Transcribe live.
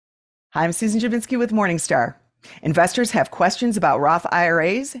Hi, I'm Susan Jabinski with Morningstar. Investors have questions about Roth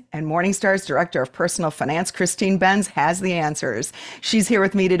IRAs, and Morningstar's Director of Personal Finance, Christine Benz, has the answers. She's here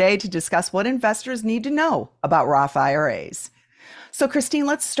with me today to discuss what investors need to know about Roth IRAs. So, Christine,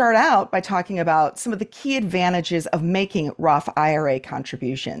 let's start out by talking about some of the key advantages of making Roth IRA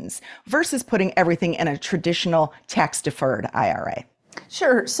contributions versus putting everything in a traditional tax-deferred IRA.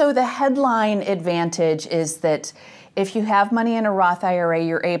 Sure. So the headline advantage is that if you have money in a Roth IRA,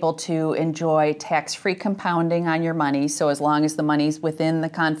 you're able to enjoy tax-free compounding on your money. So as long as the money's within the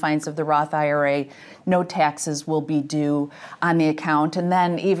confines of the Roth IRA, no taxes will be due on the account. And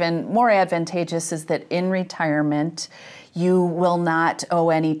then even more advantageous is that in retirement, you will not owe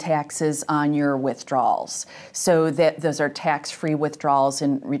any taxes on your withdrawals. So that those are tax-free withdrawals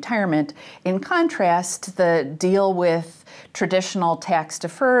in retirement. In contrast, the deal with traditional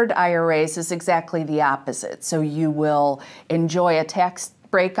tax-deferred IRAs is exactly the opposite. So you will enjoy a tax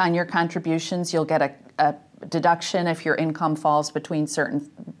break on your contributions. You'll get a deduction if your income falls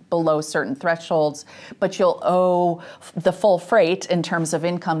below certain thresholds, but you'll owe the full freight in terms of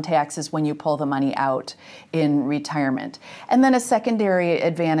income taxes when you pull the money out in retirement. And then a secondary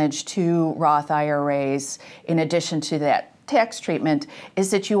advantage to Roth IRAs, in addition to that tax treatment,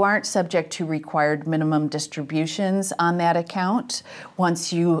 is that you aren't subject to required minimum distributions on that account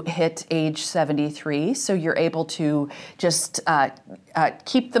once you hit age 73. So you're able to just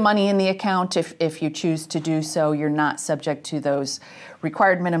keep the money in the account if you choose to do so. You're not subject to those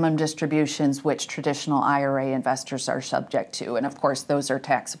required minimum distributions, which traditional IRA investors are subject to. And of course, those are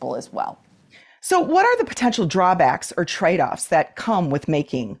taxable as well. So what are the potential drawbacks or trade-offs that come with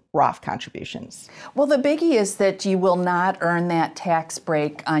making Roth contributions? Well, the biggie is that you will not earn that tax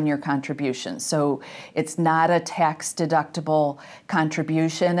break on your contribution. So it's not a tax-deductible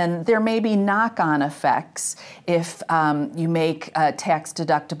contribution, and there may be knock-on effects if you make a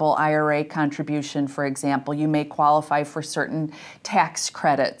tax-deductible IRA contribution, for example. You may qualify for certain tax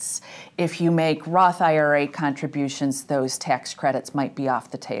credits. If you make Roth IRA contributions, those tax credits might be off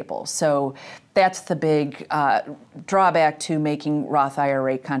the table. So that's the big drawback to making Roth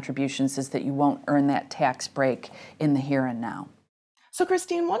IRA contributions, is that you won't earn that tax break in the here and now. So,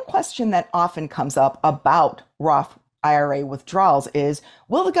 Christine, one question that often comes up about Roth IRA withdrawals is,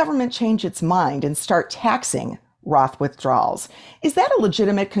 will the government change its mind and start taxing Roth withdrawals? Is that a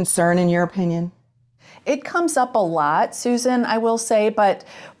legitimate concern in your opinion? It comes up a lot, Susan, I will say, but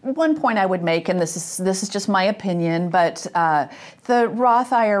one point I would make, and this is just my opinion, but the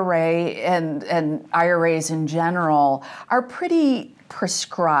Roth IRA and IRAs in general are pretty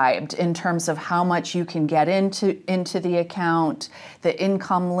prescribed in terms of how much you can get into the account, the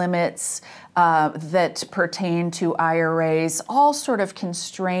income limits that pertain to IRAs, all sort of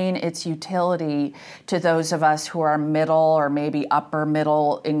constrain its utility to those of us who are middle or maybe upper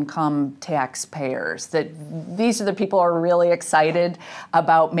middle income taxpayers. That these are the people who are really excited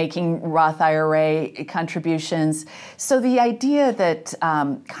about making Roth IRA contributions. So the idea that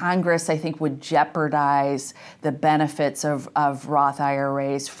Congress, I think, would jeopardize the benefits of Roth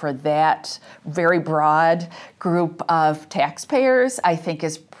IRAs for that very broad group of taxpayers, I think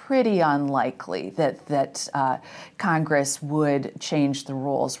is pretty unlikely that Congress would change the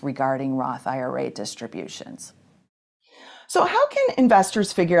rules regarding Roth IRA distributions. So how can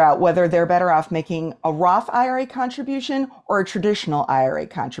investors figure out whether they're better off making a Roth IRA contribution or a traditional IRA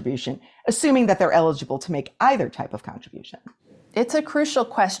contribution, assuming that they're eligible to make either type of contribution? It's a crucial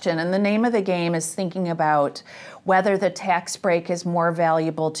question, and the name of the game is thinking about whether the tax break is more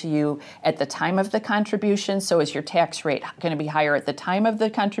valuable to you at the time of the contribution. So is your tax rate going to be higher at the time of the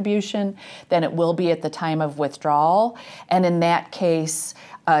contribution than it will be at the time of withdrawal? And in that case,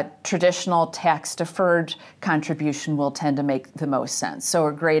 a traditional tax-deferred contribution will tend to make the most sense. So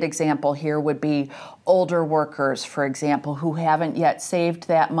a great example here would be older workers, for example, who haven't yet saved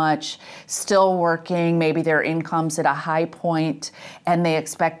that much, still working, maybe their income's at a high point, and they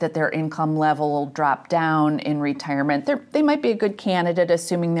expect that their income level will drop down in retirement. They might be a good candidate,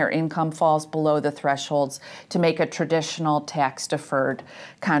 assuming their income falls below the thresholds, to make a traditional tax-deferred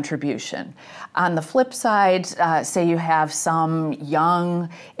contribution. On the flip side, say you have some young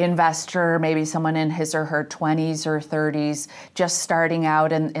investor, maybe someone in his or her 20s or 30s, just starting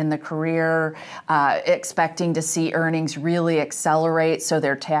out in the career, expecting to see earnings really accelerate, so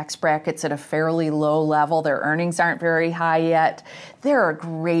their tax bracket's at a fairly low level, their earnings aren't very high yet. They're a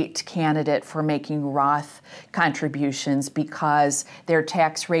great candidate for making Roth contributions because their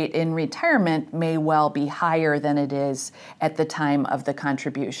tax rate in retirement may well be higher than it is at the time of the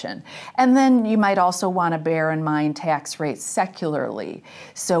contribution. And then you might also want to bear in mind tax rates secularly.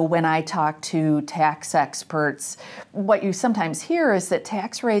 So when I talk to tax experts, what you sometimes hear is that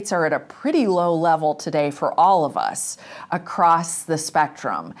tax rates are at a pretty low level today for all of us across the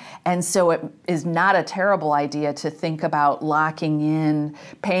spectrum. And so it is not a terrible idea to think about locking in,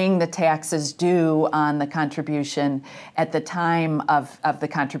 paying the taxes due on the contribution at the time of the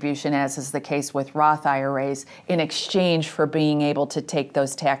contribution, as is the case with Roth IRAs, in exchange for being able to take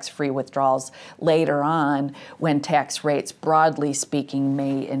those tax-free withdrawals later on when tax rates, broadly speaking,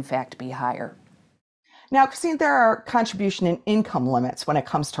 may in fact be higher. Now, Christine, there are contribution and income limits when it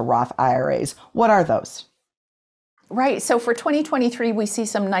comes to Roth IRAs. What are those? Right. So for 2023, we see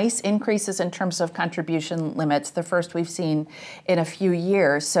some nice increases in terms of contribution limits, the first we've seen in a few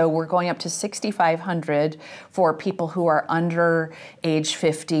years. So we're going up to $6,500 for people who are under age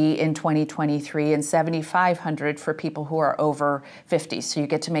 50 in 2023 and $7,500 for people who are over 50. So you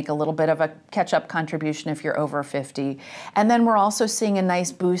get to make a little bit of a catch-up contribution if you're over 50. And then we're also seeing a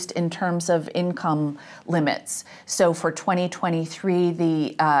nice boost in terms of income limits. So for 2023,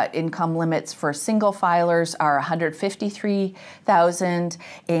 the income limits for single filers are $153,000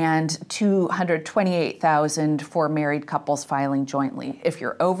 and $228,000 for married couples filing jointly. If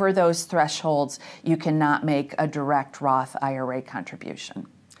you're over those thresholds, you cannot make a direct Roth IRA contribution.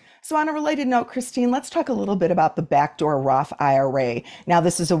 So on a related note, Christine, let's talk a little bit about the backdoor Roth IRA. Now,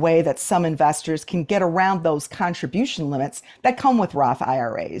 this is a way that some investors can get around those contribution limits that come with Roth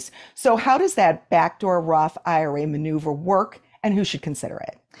IRAs. So how does that backdoor Roth IRA maneuver work, and who should consider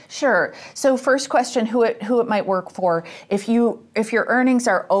it? Sure. So first question, who it might work for. If your earnings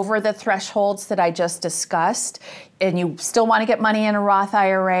are over the thresholds that I just discussed, and you still want to get money in a Roth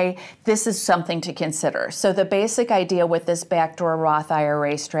IRA, this is something to consider. So the basic idea with this backdoor Roth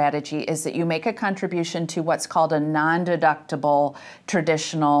IRA strategy is that you make a contribution to what's called a non-deductible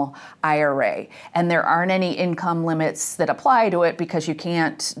traditional IRA. And there aren't any income limits that apply to it because you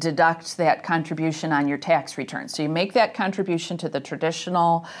can't deduct that contribution on your tax return. So you make that contribution to the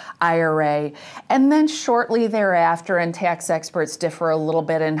traditional IRA, and then shortly thereafter, and tax experts differ a little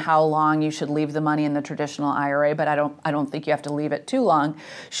bit in how long you should leave the money in the traditional IRA, but I don't think you have to leave it too long.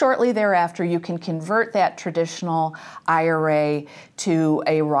 Shortly thereafter, you can convert that traditional IRA to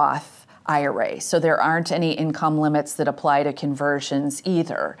a Roth IRA. So there aren't any income limits that apply to conversions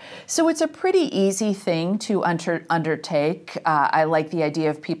either. So it's a pretty easy thing to undertake. I like the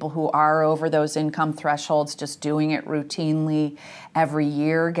idea of people who are over those income thresholds just doing it routinely every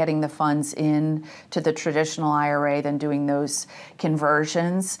year, getting the funds in to the traditional IRA, then doing those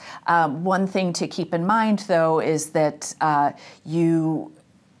conversions. One thing to keep in mind, though, is that you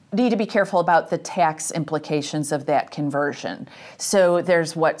need to be careful about the tax implications of that conversion. So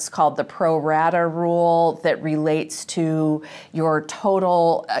there's what's called the pro rata rule that relates to your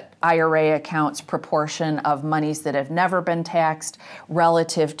total IRA account's proportion of monies that have never been taxed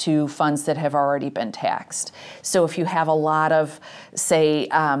relative to funds that have already been taxed. So if you have a lot of, say,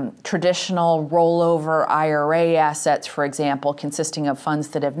 traditional rollover IRA assets, for example, consisting of funds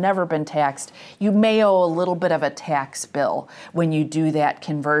that have never been taxed, you may owe a little bit of a tax bill when you do that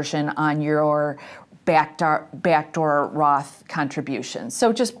conversion on your backdoor Roth contributions.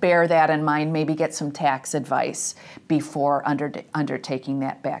 So just bear that in mind, maybe get some tax advice before undertaking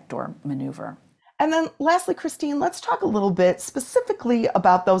that backdoor maneuver. And then lastly, Christine, let's talk a little bit specifically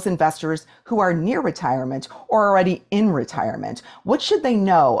about those investors who are near retirement or already in retirement. What should they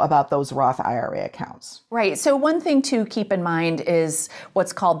know about those Roth IRA accounts? Right. So one thing to keep in mind is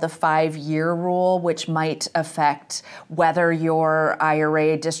what's called the 5-year rule, which might affect whether your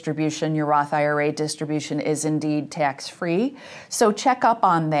IRA distribution, your Roth IRA distribution, is indeed tax-free. So check up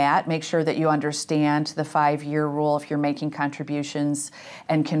on that. Make sure that you understand the 5-year rule if you're making contributions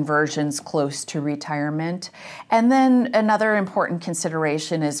and conversions close to retirement. And then another important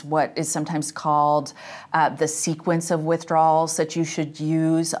consideration is what is sometimes called the sequence of withdrawals that you should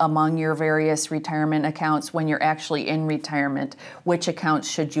use among your various retirement accounts when you're actually in retirement. Which accounts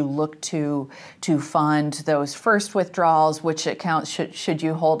should you look to fund those first withdrawals? Which accounts should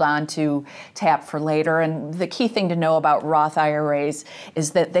you hold on to tap for later? And the key thing to know about Roth IRAs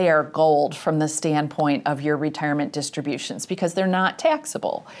is that they are gold from the standpoint of your retirement distributions because they're not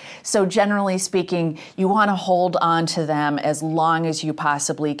taxable. So generally speaking, you want to hold on to them as long as you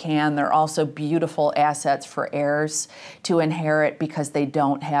possibly can. They're also beautiful assets for heirs to inherit because they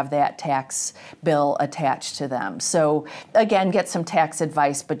don't have that tax bill attached to them. So again, get some tax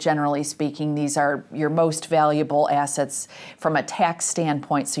advice, but generally speaking, these are your most valuable assets from a tax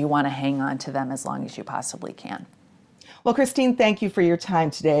standpoint, so you want to hang on to them as long as you possibly can. Well, Christine, thank you for your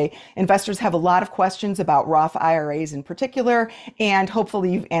time today. Investors have a lot of questions about Roth IRAs in particular, and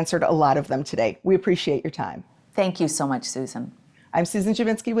hopefully you've answered a lot of them today. We appreciate your time. Thank you so much, Susan. I'm Susan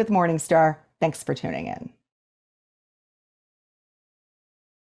Javinsky with Morningstar. Thanks for tuning in.